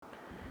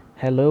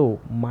Hello,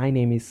 my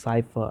name is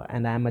Cypher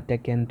and I'm a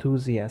tech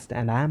enthusiast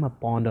and I'm a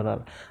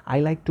ponderer. I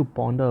like to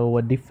ponder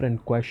over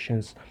different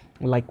questions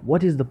like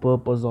what is the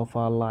purpose of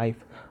our life?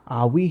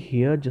 Are we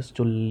here just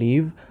to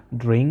live,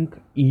 drink,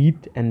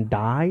 eat, and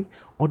die?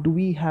 Or do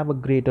we have a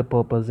greater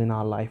purpose in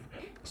our life?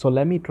 So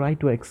let me try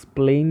to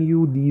explain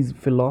you these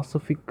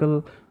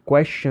philosophical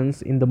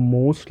questions in the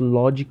most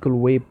logical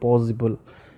way possible.